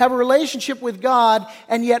saved, have a relationship with God,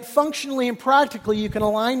 and yet functionally and practically you can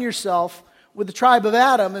align yourself with the tribe of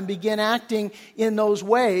Adam and begin acting in those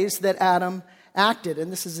ways that Adam acted.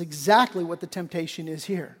 And this is exactly what the temptation is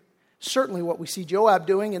here. Certainly what we see Joab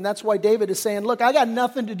doing, and that's why David is saying, look, I got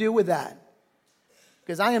nothing to do with that,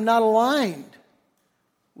 because I am not aligned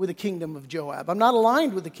with the kingdom of Joab. I'm not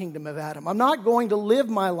aligned with the kingdom of Adam. I'm not going to live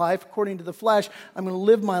my life according to the flesh. I'm going to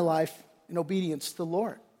live my life in obedience to the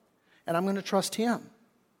Lord. And I'm going to trust Him.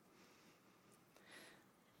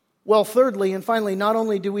 Well, thirdly and finally, not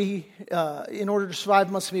only do we, in order to survive,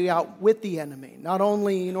 must we outwit the enemy. Not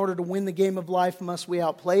only in order to win the game of life must we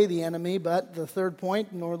outplay the enemy, but the third point,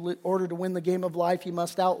 in order to win the game of life, you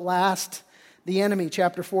must outlast the enemy.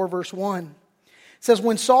 Chapter 4, verse 1. It says,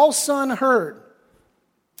 when Saul's son heard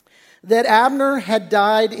that Abner had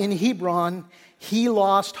died in Hebron, he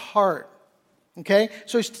lost heart. Okay,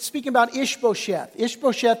 so he's speaking about Ishbosheth.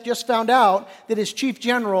 Ishbosheth just found out that his chief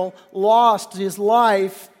general lost his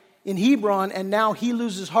life in Hebron, and now he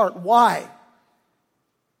loses heart. Why?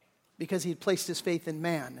 Because he had placed his faith in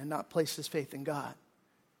man and not placed his faith in God.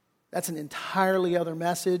 That's an entirely other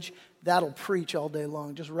message. That'll preach all day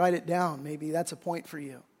long. Just write it down. Maybe that's a point for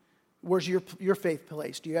you. Where's your faith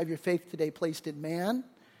placed? Do you have your faith today placed in man,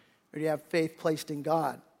 or do you have faith placed in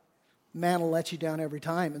God? Man will let you down every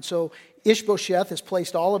time. And so Ishbosheth has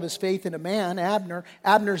placed all of his faith in a man, Abner.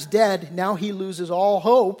 Abner's dead. Now he loses all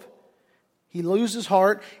hope. He loses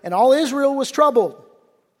heart. And all Israel was troubled.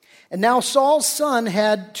 And now Saul's son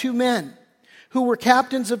had two men who were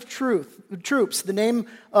captains of troops. The name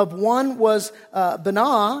of one was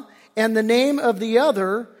Benah, and the name of the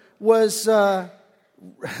other was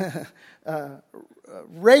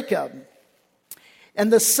Rechab.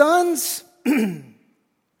 And the sons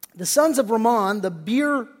of Ramon, the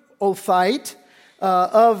Beerothite,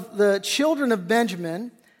 of the children of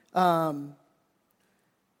Benjamin,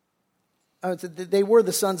 they were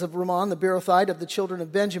the sons of Ramon, the Beerothite of the children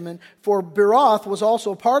of Benjamin, for Beeroth was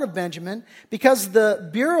also a part of Benjamin, because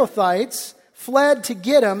the Beerothites fled to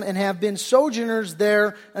Gittim and have been sojourners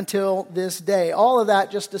there until this day. All of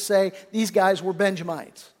that just to say these guys were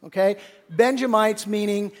Benjamites, okay? Benjamites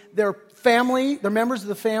meaning they're members of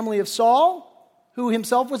the family of Saul, who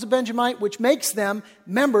himself was a Benjamite, which makes them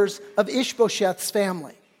members of Ishbosheth's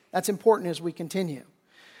family. That's important as we continue.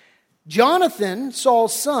 Jonathan,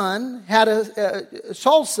 Saul's son, had a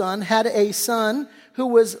son who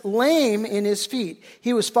was lame in his feet.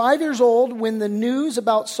 He was 5 years old when the news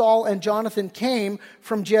about Saul and Jonathan came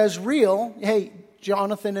from Jezreel. Hey,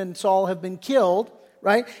 Jonathan and Saul have been killed,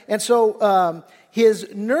 right? And so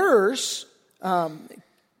his nurse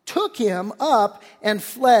took him up and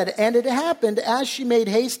fled. And it happened as she made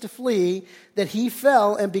haste to flee that he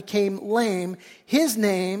fell and became lame. His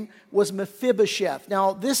name was Mephibosheth.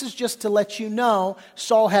 Now, this is just to let you know,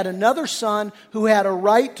 Saul had another son who had a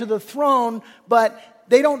right to the throne, but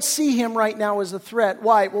they don't see him right now as a threat.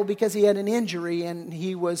 Why? Well, because he had an injury and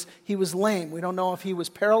he was lame. We don't know if he was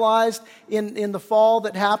paralyzed in the fall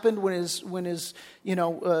that happened when his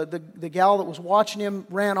the gal that was watching him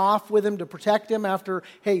ran off with him to protect him after,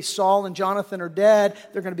 hey, Saul and Jonathan are dead.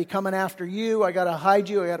 They're going to be coming after you. I got to hide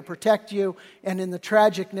you. I got to protect you. And in the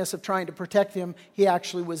tragicness of trying to protect him, he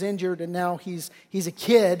actually was injured, and now he's a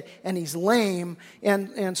kid and he's lame.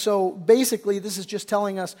 And so basically this is just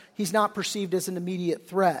telling us he's not perceived as an immediate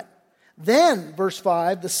threat. Then, verse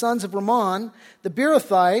 5, the sons of Ramon, the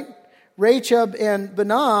Beerothite, Rechab and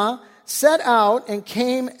Benah, set out and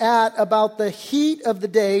came at about the heat of the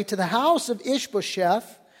day to the house of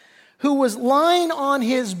Ishbosheth, who was lying on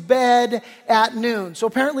his bed at noon. So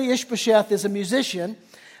apparently Ishbosheth is a musician.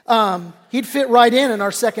 He'd fit right in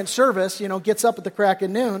our second service, gets up at the crack of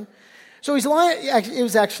noon. So he's lying. It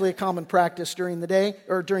was actually a common practice during the day,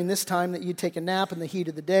 or during this time, that you'd take a nap in the heat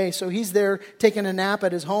of the day. So he's there taking a nap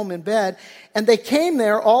at his home in bed. And they came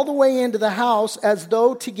there all the way into the house as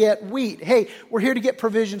though to get wheat. Hey, we're here to get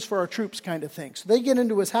provisions for our troops kind of thing. So they get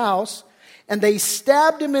into his house, and they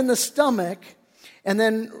stabbed him in the stomach. And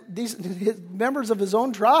then these members of his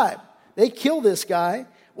own tribe, they kill this guy.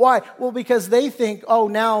 Why? Well, because they think,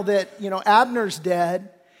 now that, Abner's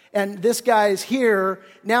dead, and this guy's here,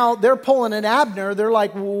 now they're pulling an Abner. They're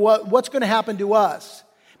like, what's going to happen to us?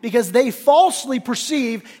 Because they falsely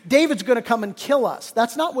perceive David's going to come and kill us.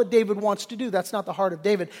 That's not what David wants to do. That's not the heart of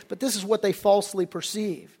David. But this is what they falsely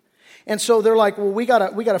perceive. And so they're like, well, we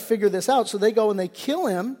gotta figure this out. So they go and they kill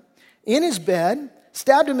him in his bed,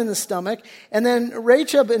 stabbed him in the stomach, and then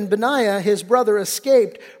Rechab and Benaiah, his brother,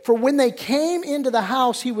 escaped. For when they came into the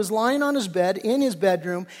house, he was lying on his bed in his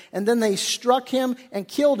bedroom, and then they struck him and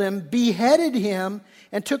killed him, beheaded him,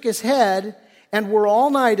 and took his head, and were all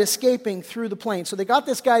night escaping through the plain. So they got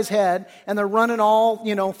this guy's head, and they're running all,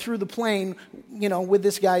 through the plain, with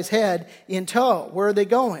this guy's head in tow. Where are they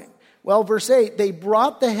going? Well, verse 8, they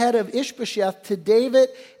brought the head of Ishbosheth to David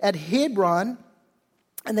at Hebron,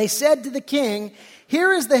 and they said to the king,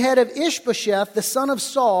 here is the head of Ishbosheth, the son of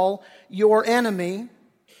Saul, your enemy,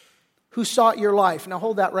 who sought your life. Now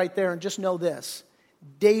hold that right there and just know this.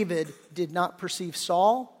 David did not perceive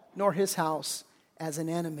Saul nor his house as an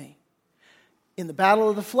enemy. In the battle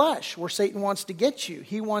of the flesh, where Satan wants to get you,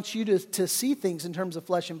 he wants you to see things in terms of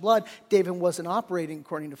flesh and blood. David wasn't operating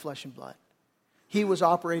according to flesh and blood. He was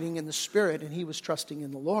operating in the Spirit, and he was trusting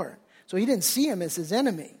in the Lord. So he didn't see him as his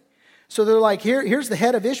enemy. So they're like, here's the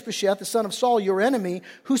head of Ishbosheth, the son of Saul, your enemy,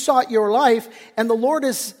 who sought your life, and the Lord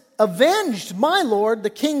has avenged my Lord, the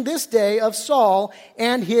king, this day of Saul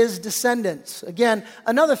and his descendants. Again,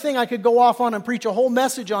 another thing I could go off on and preach a whole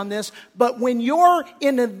message on this, but when you're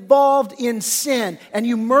involved in sin and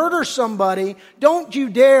you murder somebody, don't you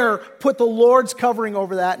dare put the Lord's covering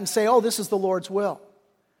over that and say, this is the Lord's will.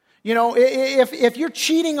 If you're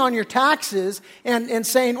cheating on your taxes and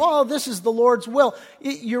saying, this is the Lord's will,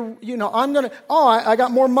 I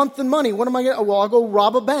got more month than money. What am I going to, I'll go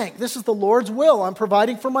rob a bank. This is the Lord's will. I'm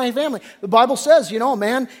providing for my family. The Bible says, a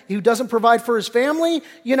man who doesn't provide for his family,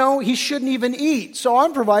 he shouldn't even eat. So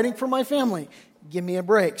I'm providing for my family. Give me a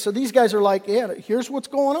break. So these guys are like, here's what's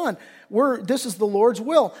going on. This is the Lord's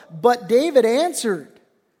will. But David answered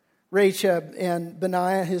Rechab and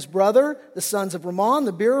Benaiah, his brother, the sons of Ramon,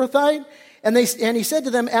 the Beerothite. And he said to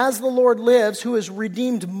them, as the Lord lives, who has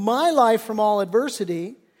redeemed my life from all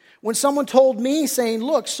adversity, when someone told me, saying,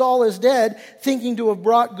 look, Saul is dead, thinking to have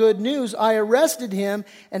brought good news, I arrested him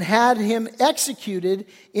and had him executed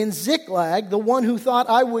in Ziklag, the one who thought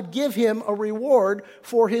I would give him a reward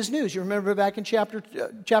for his news. You remember back in chapter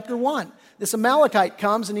 1. This Amalekite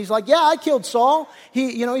comes and he's like, I killed Saul.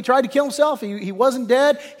 He tried to kill himself. He wasn't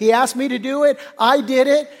dead. He asked me to do it. I did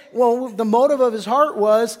it. Well, the motive of his heart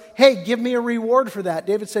was, hey, give me a reward for that.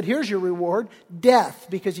 David said, here's your reward, death,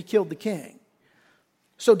 because you killed the king.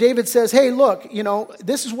 So David says, hey, look,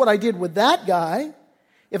 this is what I did with that guy.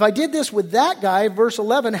 If I did this with that guy, verse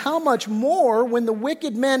 11, how much more when the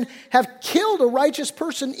wicked men have killed a righteous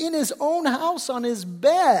person in his own house on his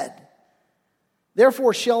bed?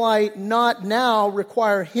 Therefore shall I not now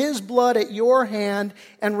require his blood at your hand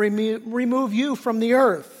and remove you from the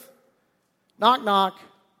earth? Knock, knock.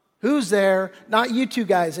 Who's there? Not you two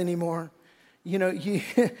guys anymore.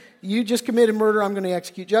 You just committed murder. I'm going to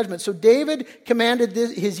execute judgment. So David commanded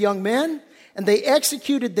his young men, and they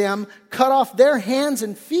executed them, cut off their hands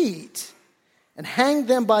and feet, and hanged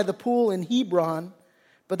them by the pool in Hebron.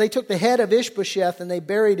 But they took the head of Ishbosheth, and they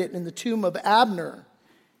buried it in the tomb of Abner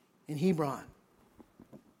in Hebron.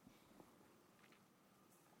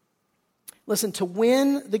 Listen, to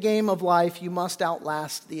win the game of life, you must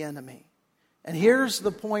outlast the enemy. And here's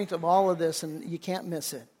the point of all of this, and you can't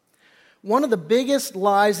miss it. One of the biggest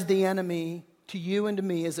lies of the enemy to you and to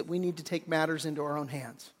me is that we need to take matters into our own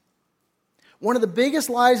hands. One of the biggest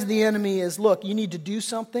lies of the enemy is, look, you need to do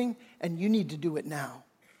something, and you need to do it now.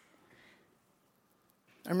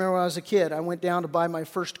 I remember when I was a kid, I went down to buy my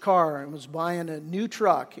first car and was buying a new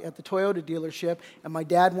truck at the Toyota dealership, and my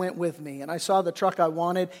dad went with me. And I saw the truck I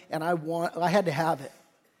wanted, and I had to have it.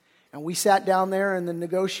 And we sat down there in the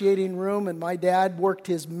negotiating room, and my dad worked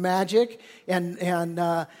his magic, and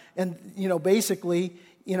basically,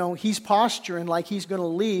 he's posturing like he's going to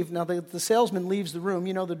leave. Now the salesman leaves the room,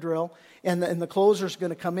 you know the drill, and the closer's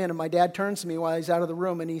going to come in, and my dad turns to me while he's out of the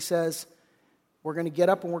room, and he says, we're going to get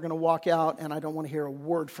up and we're going to walk out, and I don't want to hear a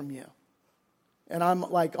word from you. And I'm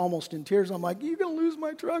like almost in tears. I'm like, you're going to lose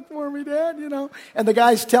my truck for me, Dad, And the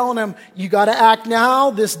guy's telling him, you got to act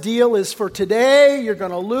now. This deal is for today. You're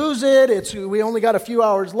going to lose it. We only got a few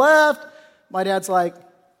hours left. My dad's like,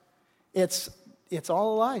 it's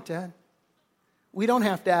all a lie, Dad. We don't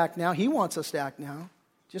have to act now. He wants us to act now.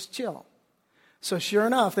 Just chill. So sure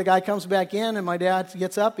enough, the guy comes back in, and my dad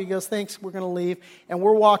gets up. He goes, thanks, we're going to leave. And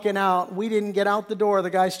we're walking out. We didn't get out the door. The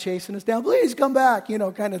guy's chasing us down. Please come back,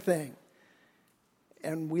 kind of thing.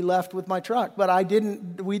 And we left with my truck. But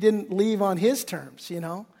we didn't leave on his terms,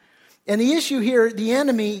 And the issue here, the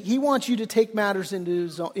enemy, he wants you to take matters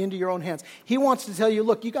into your own hands. He wants to tell you,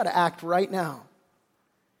 look, you got to act right now.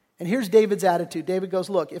 And here's David's attitude. David goes,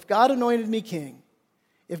 look, if God anointed me king,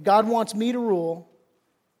 if God wants me to rule,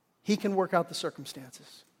 He can work out the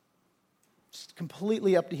circumstances. It's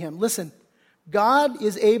completely up to Him. Listen, God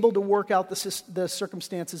is able to work out the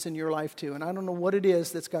circumstances in your life too. And I don't know what it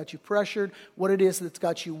is that's got you pressured, what it is that's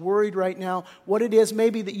got you worried right now, what it is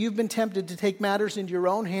maybe that you've been tempted to take matters into your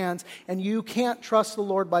own hands and you can't trust the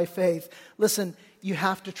Lord by faith. Listen, you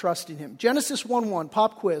have to trust in Him. Genesis 1:1,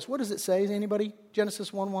 pop quiz. What does it say? Anybody?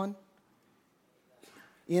 Genesis 1:1?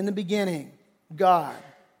 In the beginning, God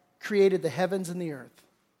created the heavens and the earth.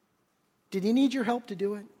 Did He need your help to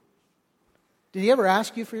do it? Did He ever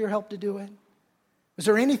ask you for your help to do it? Was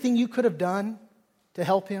there anything you could have done to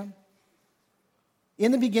help Him?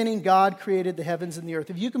 In the beginning, God created the heavens and the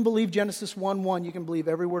earth. If you can believe Genesis 1:1, you can believe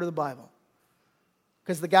every word of the Bible.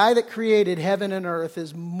 Because the guy that created heaven and earth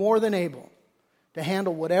is more than able to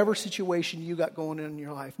handle whatever situation you got going on in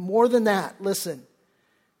your life. More than that, listen.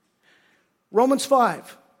 Romans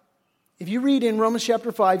 5. If you read in Romans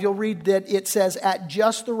chapter 5, you'll read that it says, at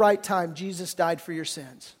just the right time, Jesus died for your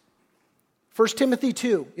sins. 1 Timothy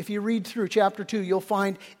 2, if you read through chapter 2, you'll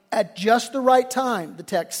find at just the right time, the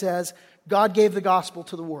text says, God gave the gospel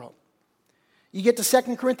to the world. You get to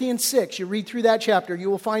 2 Corinthians 6, you read through that chapter, you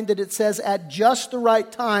will find that it says, at just the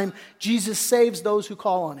right time, Jesus saves those who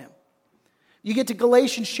call on Him. You get to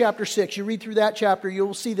Galatians chapter 6, you read through that chapter, you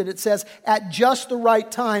will see that it says, at just the right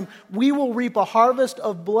time, we will reap a harvest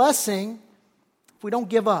of blessing if we don't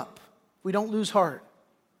give up, if we don't lose heart.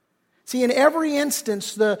 See, in every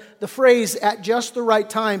instance, the phrase, at just the right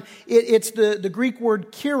time, it's the Greek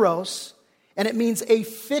word kairos, and it means a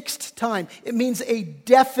fixed time. It means a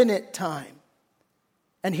definite time.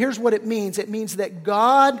 And here's what it means. It means that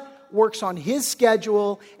God works on His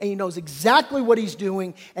schedule, and He knows exactly what He's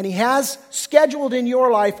doing, and He has scheduled in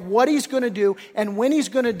your life what He's going to do and when He's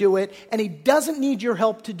going to do it, and He doesn't need your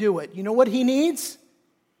help to do it. You know what He needs?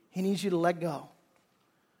 He needs you to let go.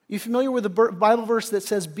 You familiar with the Bible verse that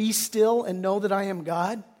says, be still and know that I am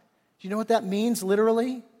God? Do you know what that means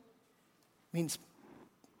literally? It means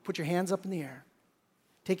put your hands up in the air.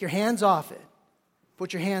 Take your hands off it.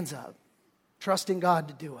 Put your hands up. Trust in God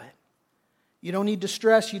to do it. You don't need to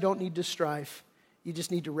stress. You don't need to strive. You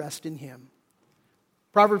just need to rest in Him.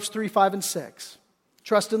 Proverbs 3, 5, and 6.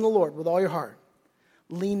 Trust in the Lord with all your heart.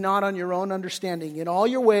 Lean not on your own understanding. In all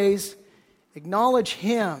your ways, acknowledge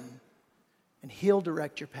Him, and He'll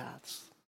direct your paths.